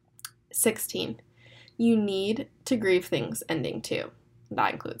 16. You need to grieve things ending too.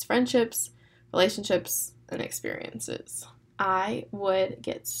 That includes friendships, relationships, and experiences. I would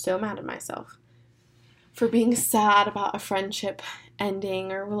get so mad at myself for being sad about a friendship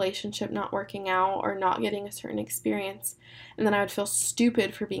ending or relationship not working out or not getting a certain experience. And then I would feel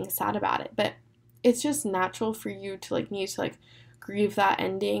stupid for being sad about it. But it's just natural for you to, like, need to, like, grieve that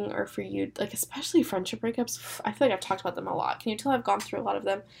ending, or for you, like, especially friendship breakups. I feel like I've talked about them a lot. Can you tell I've gone through a lot of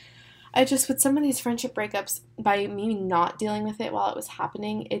them? With some of these friendship breakups, by me not dealing with it while it was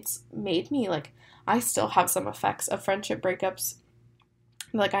happening, it's made me, like, I still have some effects of friendship breakups,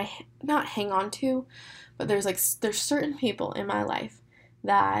 like, I not hang on to, but there's certain people in my life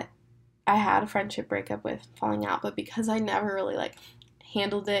that I had a friendship breakup with, falling out, but because I never really, like,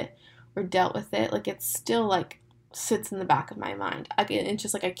 handled it or dealt with it, like, it's still, like, sits in the back of my mind. It's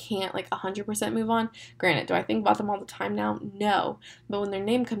just like I can't like 100% move on. Granted, do I think about them all the time now? No. But when their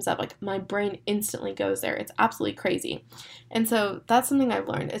name comes up, like my brain instantly goes there. It's absolutely crazy. And so that's something I've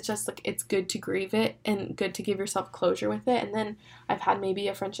learned. It's just like it's good to grieve it and good to give yourself closure with it. And then I've had maybe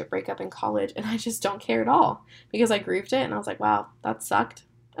a friendship breakup in college and I just don't care at all because I grieved it and I was like, wow, that sucked.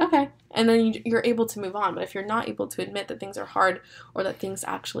 Okay. And then you're able to move on. But if you're not able to admit that things are hard or that things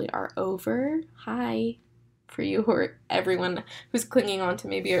actually are over, hi. For you or everyone who's clinging on to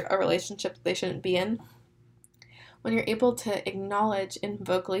maybe a relationship that they shouldn't be in. When you're able to acknowledge and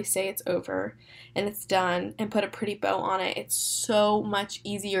vocally say it's over and it's done and put a pretty bow on it, it's so much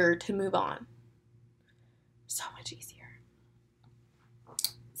easier to move on. So much easier.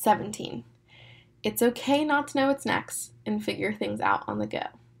 17. It's okay not to know what's next and figure things out on the go.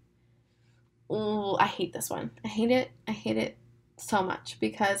 Ooh, I hate this one. I hate it so much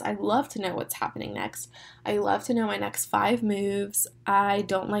because I love to know what's happening next. I love to know my next 5 moves. I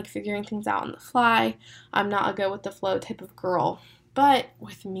don't like figuring things out on the fly. I'm not a go with the flow type of girl. But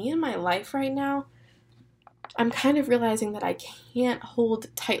with me and my life right now, I'm kind of realizing that I can't hold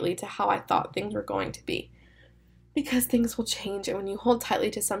tightly to how I thought things were going to be because things will change, and when you hold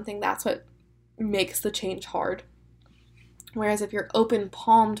tightly to something, that's what makes the change hard. Whereas if you're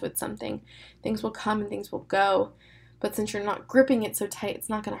open-palmed with something, things will come and things will go. But since you're not gripping it so tight, it's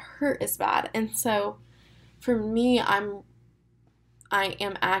not going to hurt as bad. And so for me, I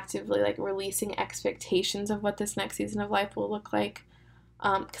am actively like releasing expectations of what this next season of life will look like.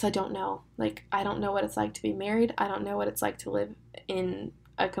 Because I don't know. Like, I don't know what it's like to be married. I don't know what it's like to live in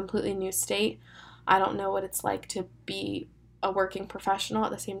a completely new state. I don't know what it's like to be a working professional at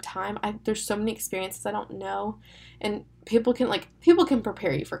the same time. There's so many experiences I don't know. And people can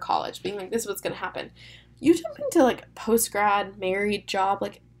prepare you for college, being like, this is what's going to happen. You jump into like post-grad, married, job,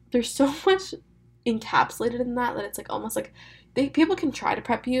 like there's so much encapsulated in that it's like almost like people can try to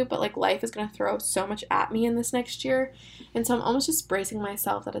prep you, but like life is going to throw so much at me in this next year. And so I'm almost just bracing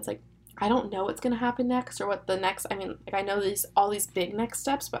myself that it's like, I don't know what's going to happen next or what the next, like I know all these big next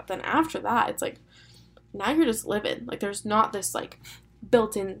steps, but then after that, it's like, now you're just living. Like there's not this like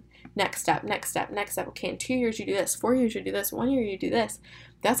built-in next step. Okay, in 2 years you do this, 4 years you do this, 1 year you do this.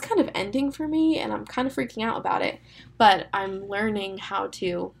 That's kind of ending for me, and I'm kind of freaking out about it. But I'm learning how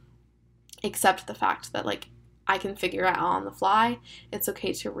to accept the fact that, like, I can figure it out on the fly. It's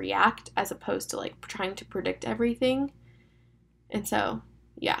okay to react as opposed to, like, trying to predict everything. And so,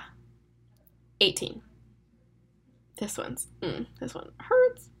 yeah. 18. This one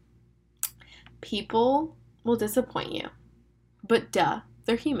hurts. People will disappoint you. But duh,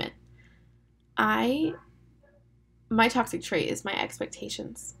 they're human. My toxic trait is my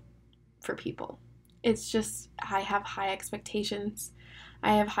expectations for people. It's just, I have high expectations.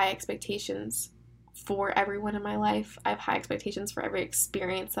 I have high expectations for everyone in my life. I have high expectations for every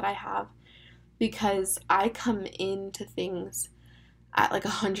experience that I have because I come into things at like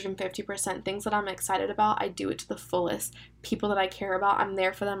 150%. Things that I'm excited about, I do it to the fullest. People that I care about, I'm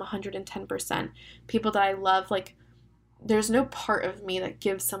there for them 110%. People that I love, like, there's no part of me that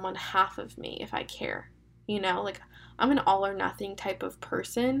gives someone half of me if I care. You know, like, I'm an all or nothing type of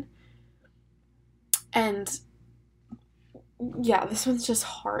person. And yeah, this one's just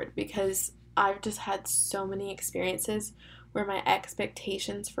hard because I've just had so many experiences where my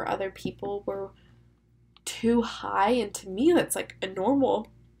expectations for other people were too high, and to me that's like a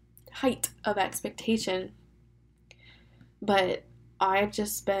normal height of expectation. But I've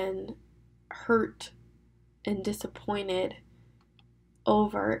just been hurt and disappointed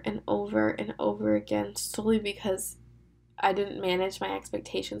over and over and over again solely because I didn't manage my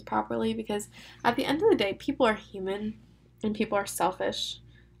expectations properly. Because at the end of the day, people are human and people are selfish.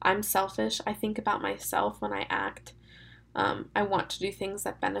 I'm selfish. I think about myself when I act. I want to do things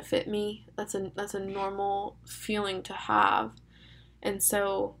that benefit me. That's a normal feeling to have. And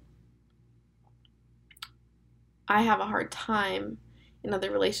so I have a hard time in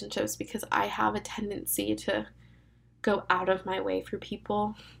other relationships because I have a tendency to go out of my way for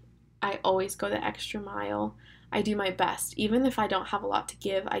people. I always go the extra mile. I do my best. Even if I don't have a lot to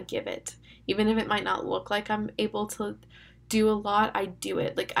give, I give it. Even if it might not look like I'm able to do a lot, I do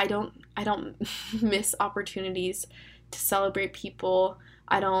it. Like, I don't miss opportunities to celebrate people.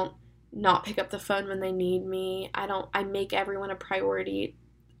 I don't not pick up the phone when they need me. I make everyone a priority,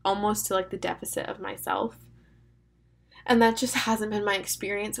 almost to like the deficit of myself. And that just hasn't been my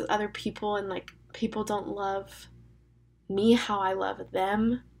experience with other people, and like people don't love me how I love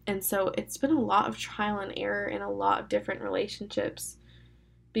them. And so it's been a lot of trial and error in a lot of different relationships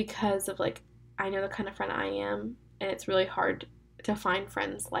because of like, I know the kind of friend I am, and it's really hard to find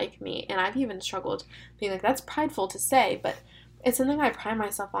friends like me. And I've even struggled being like, that's prideful to say, but it's something I pride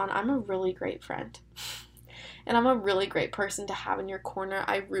myself on. I'm a really great friend. And I'm a really great person to have in your corner.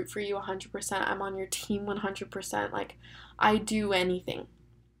 I root for you 100%. I'm on your team 100%. Like, I do anything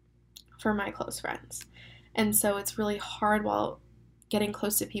for my close friends. And so it's really hard while getting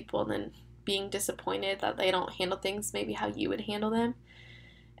close to people and then being disappointed that they don't handle things maybe how you would handle them.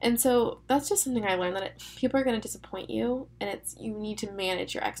 And so that's just something I learned, that people are going to disappoint you, and you need to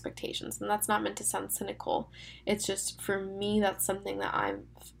manage your expectations. And that's not meant to sound cynical. It's just, for me, that's something that I've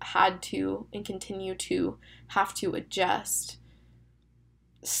had to and continue to have to adjust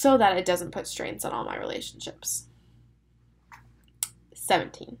so that it doesn't put strains on all my relationships.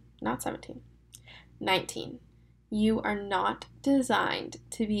 19. You are not designed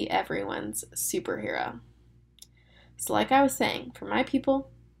to be everyone's superhero. So like I was saying, for my people,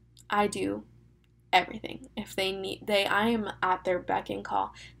 I do everything. If I am at their beck and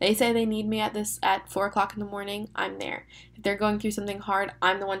call. They say they need me at 4:00 in the morning, I'm there. If they're going through something hard,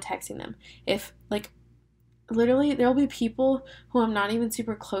 I'm the one texting them. If, like, literally, there'll be people who I'm not even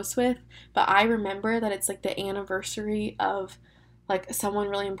super close with, but I remember that it's like the anniversary of like someone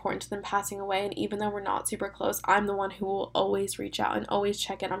really important to them passing away, and even though we're not super close, I'm the one who will always reach out and always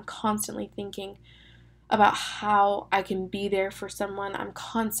check in. I'm constantly thinking about how I can be there for someone. I'm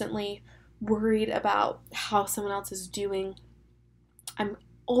constantly worried about how someone else is doing. I'm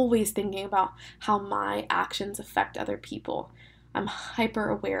always thinking about how my actions affect other people. I'm hyper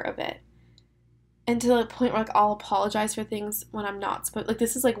aware of it. And to the point where, like, I'll apologize for things when I'm not supposed. Like,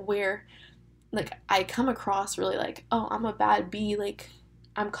 this is like where, like, I come across really like, oh, I'm a bad bee. Like,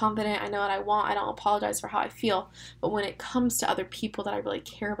 I'm confident, I know what I want, I don't apologize for how I feel. But when it comes to other people that I really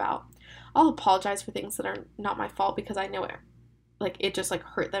care about, I'll apologize for things that are not my fault because I know it, like, it just, like,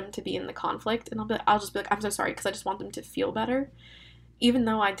 hurt them to be in the conflict. And I'll just be like, I'm so sorry, because I just want them to feel better, even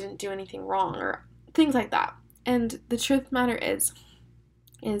though I didn't do anything wrong, or things like that. And the truth of the matter is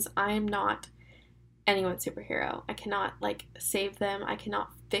I am not anyone's superhero. I cannot, like, save them. I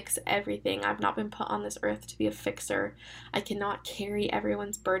cannot fix everything. I've not been put on this earth to be a fixer. I cannot carry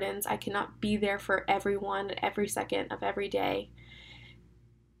everyone's burdens. I cannot be there for everyone at every second of every day,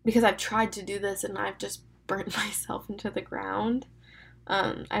 because I've tried to do this and I've just burnt myself into the ground.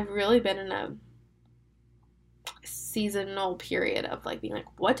 I've really been in a seasonal period of, like, being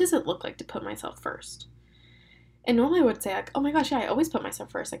like, what does it look like to put myself first? And normally I would say, like, oh my gosh, yeah, I always put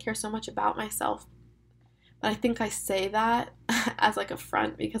myself first. I care so much about myself. But I think I say that as, like, a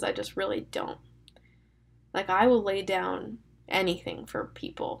front, because I just really don't. Like, I will lay down anything for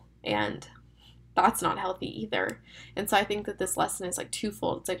people, and that's not healthy either. And so I think that this lesson is, like,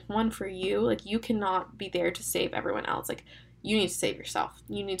 twofold. It's, like, one, for you, like, you cannot be there to save everyone else. Like, you need to save yourself.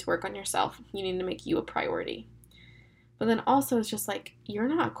 You need to work on yourself. You need to make you a priority. But then also, it's just, like, you're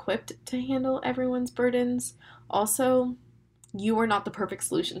not equipped to handle everyone's burdens. Also, you are not the perfect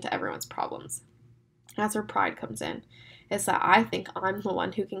solution to everyone's problems. That's where pride comes in. Is that I think I'm the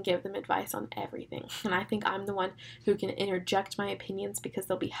one who can give them advice on everything. And I think I'm the one who can interject my opinions because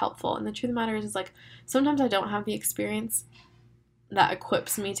they'll be helpful. And the truth of the matter is, like, sometimes I don't have the experience that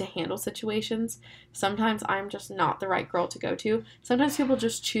equips me to handle situations. Sometimes I'm just not the right girl to go to. Sometimes people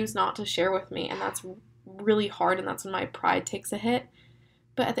just choose not to share with me, and that's really hard, and that's when my pride takes a hit.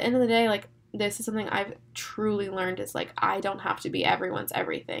 But at the end of the day, like, this is something I've truly learned, is, like, I don't have to be everyone's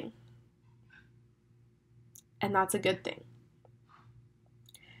everything. And that's a good thing.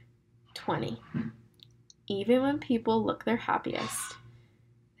 20. Even when people look their happiest,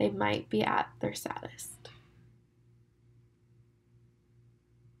 they might be at their saddest.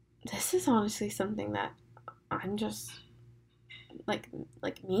 This is honestly something that I'm just, like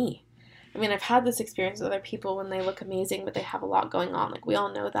me. I mean, I've had this experience with other people when they look amazing, but they have a lot going on. Like, we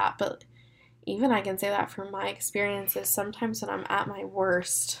all know that. But even I can say that from my experiences, sometimes when I'm at my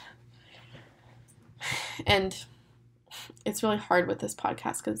worst, and it's really hard with this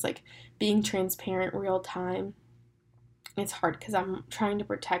podcast because it's, like, being transparent real time. It's hard because I'm trying to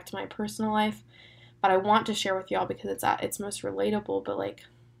protect my personal life, but I want to share with y'all because it's at its most relatable. But, like,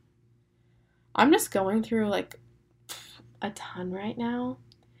 I'm just going through, like, a ton right now,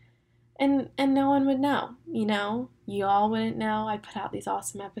 and no one would know, you know? Y'all wouldn't know. I put out these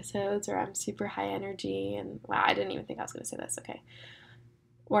awesome episodes, or I'm super high energy, and wow, I didn't even think I was going to say this, okay.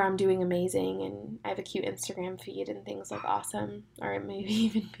 Or I'm doing amazing, and I have a cute Instagram feed and things look awesome. Or maybe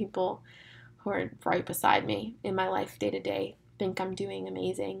even people who are right beside me in my life day to day think I'm doing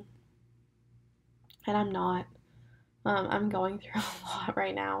amazing. And I'm not. I'm going through a lot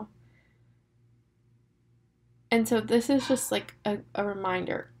right now. And so this is just, like, a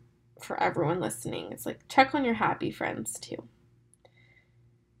reminder for everyone listening. It's like, check on your happy friends too.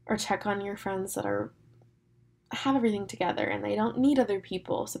 or check on your friends that have everything together and they don't need other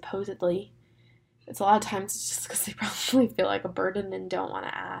people, supposedly. It's a lot of times just because they probably feel like a burden and don't want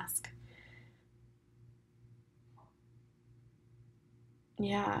to ask.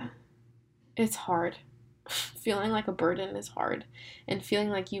 Yeah, it's hard. Feeling like a burden is hard. And feeling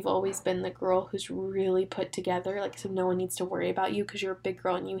like you've always been the girl who's really put together, like, so no one needs to worry about you because you're a big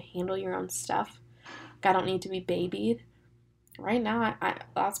girl and you handle your own stuff. Like, I don't need to be babied. Right now,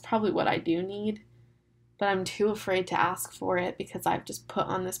 that's probably what I do need. But I'm too afraid to ask for it because I've just put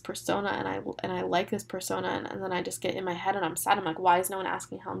on this persona and I like this persona, and then I just get in my head and I'm sad. I'm like, why is no one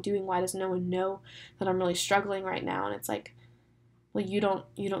asking how I'm doing? Why does no one know that I'm really struggling right now? And it's like, well, you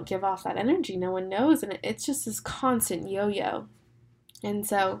don't give off that energy. No one knows, and it's just this constant yo-yo. And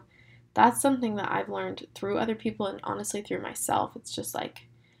so that's something that I've learned through other people and honestly through myself. It's just like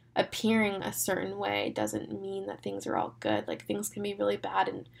appearing a certain way doesn't mean that things are all good. Like, things can be really bad,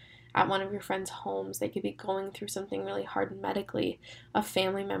 and at one of your friends' homes, they could be going through something really hard medically. A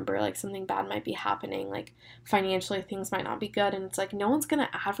family member, like, something bad might be happening, like, financially things might not be good, and it's like, no one's going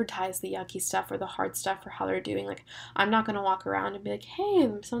to advertise the yucky stuff or the hard stuff or how they're doing. Like, I'm not going to walk around and be like, hey,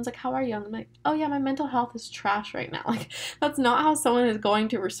 and someone's like, how are you? And I'm like, oh yeah, my mental health is trash right now. Like, that's not how someone is going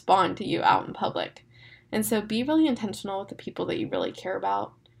to respond to you out in public. And so be really intentional with the people that you really care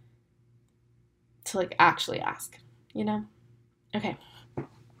about to, like, actually ask, you know? Okay.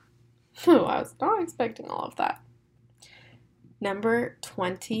 Oh, I was not expecting all of that. Number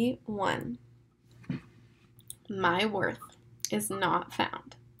 21. My worth is not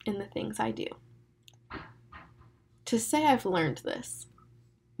found in the things I do. To say I've learned this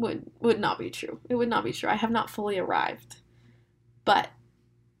would not be true. It would not be true. I have not fully arrived. But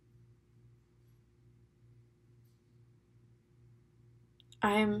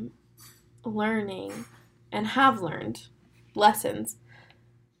I'm learning and have learned lessons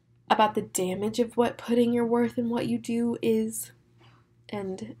about the damage of what putting your worth in what you do is,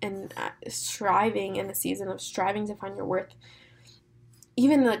 and striving in the season of striving to find your worth.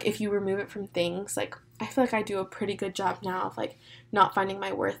 Even like if you remove it from things, like I feel like I do a pretty good job now of like not finding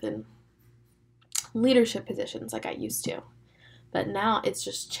my worth in leadership positions like I used to. But now it's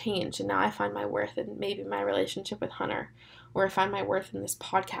just changed, and now I find my worth in maybe my relationship with Hunter, or I find my worth in this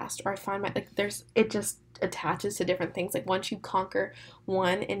podcast, or I find my, like, it just attaches to different things. Like, once you conquer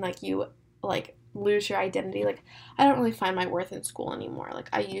one and, like, you, like, lose your identity, like, I don't really find my worth in school anymore. Like,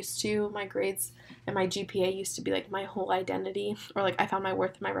 I used to, my grades and my GPA used to be, like, my whole identity, or, like, I found my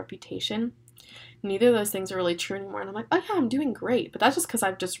worth in my reputation. Neither of those things are really true anymore, and I'm like, oh yeah, I'm doing great, but that's just because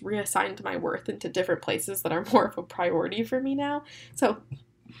I've just reassigned my worth into different places that are more of a priority for me now. So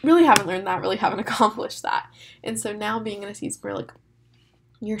really haven't learned that, really haven't accomplished that. And so now being in a season where, like,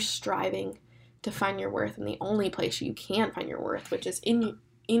 you're striving to find your worth in the only place you can find your worth, which is in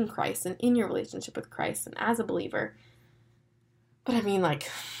Christ and in your relationship with Christ and as a believer. But I mean, like,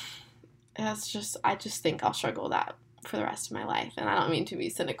 I just think I'll struggle with that for the rest of my life. And I don't mean to be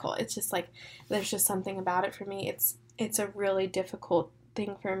cynical. It's just like, there's just something about it for me. It's a really difficult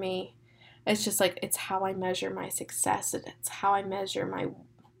thing for me. It's just like, it's how I measure my success. It's how I measure my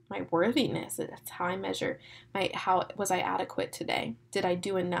worthiness. It's how I measure how was I adequate today? Did I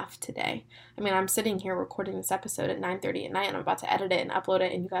do enough today? I mean, I'm sitting here recording this episode at 9:30 at night, and I'm about to edit it and upload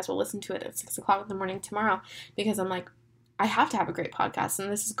it, and you guys will listen to it at 6 o'clock in the morning tomorrow, because I'm like, I have to have a great podcast,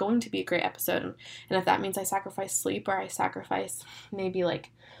 and this is going to be a great episode. And if that means I sacrifice sleep, or I sacrifice maybe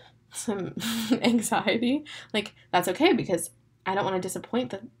like some anxiety, like, that's okay, because I don't want to disappoint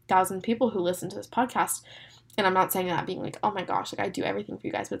the 1,000 people who listen to this podcast. And I'm not saying that being like, oh my gosh, like, I do everything for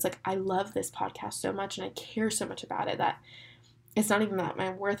you guys, but it's like, I love this podcast so much and I care so much about it that it's not even that my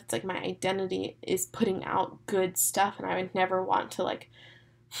worth, it's like my identity is putting out good stuff, and I would never want to, like,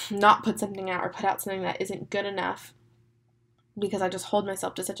 not put something out or put out something that isn't good enough, because I just hold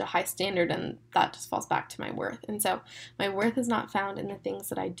myself to such a high standard, and that just falls back to my worth. And so my worth is not found in the things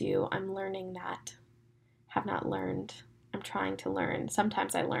that I do. I'm learning that. Have not learned. I'm trying to learn.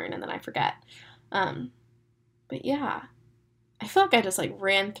 Sometimes I learn and then I forget. But yeah, I feel like I just like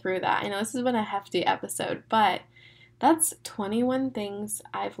ran through that. I know this has been a hefty episode, but that's 21 things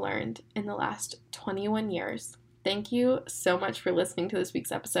I've learned in the last 21 years. Thank you so much for listening to this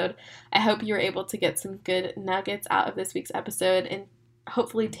week's episode. I hope you were able to get some good nuggets out of this week's episode and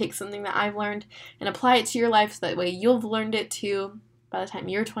hopefully take something that I've learned and apply it to your life so that way you've learned it too. by the time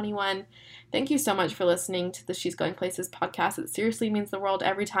you're 21. Thank you so much for listening to the She's Going Places podcast. It seriously means the world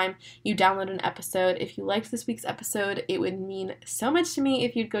every time you download an episode. If you liked this week's episode, it would mean so much to me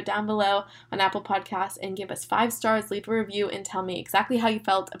if you'd go down below on Apple Podcasts and give us 5 stars, leave a review, and tell me exactly how you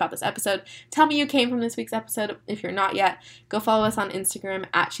felt about this episode. Tell me you came from this week's episode. If you're not yet, go follow us on Instagram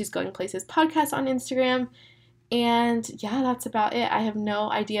at She's Going Places podcast on Instagram. And yeah, that's about it. I have no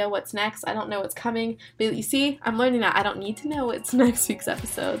idea what's next. I don't know what's coming. But you see, I'm learning that I don't need to know what's next week's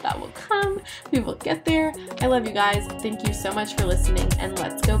episode. That will come. We will get there. I love you guys. Thank you so much for listening, and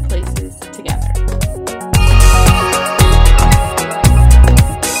let's go places together.